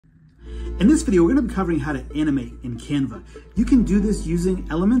In this video, we're going to be covering how to animate in Canva. You can do this using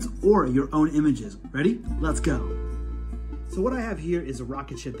elements or your own images. Ready? Let's go. So what I have here is a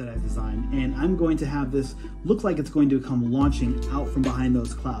rocket ship that I've designed, and I'm going to have this look like it's going to come launching out from behind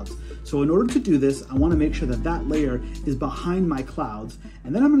those clouds. So in order to do this, I want to make sure that that layer is behind my clouds,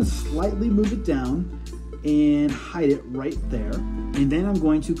 and then I'm going to slightly move it down and hide it right there, and then I'm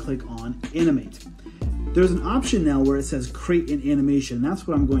going to click on Animate. There's an option now where it says create an animation, and that's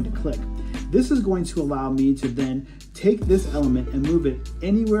what I'm going to click. This is going to allow me to then take this element and move it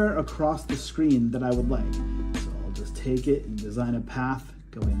anywhere across the screen that I would like. So I'll just take it and design a path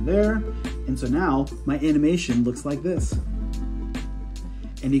going there. And so now my animation looks like this.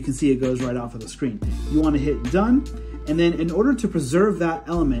 And you can see it goes right off of the screen. You want to hit done. And then in order to preserve that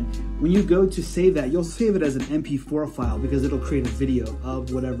element, when you go to save that, you'll save it as an MP4 file because it'll create a video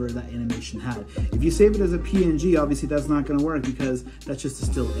of whatever that animation had. If you save it as a PNG, obviously that's not going to work because that's just a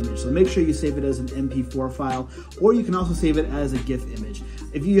still image. So make sure you save it as an MP4 file, or you can also save it as a GIF image.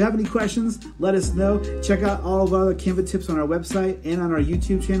 If you have any questions, let us know. Check out all of our other Canva tips on our website and on our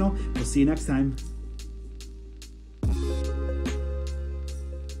YouTube channel. We'll see you next time.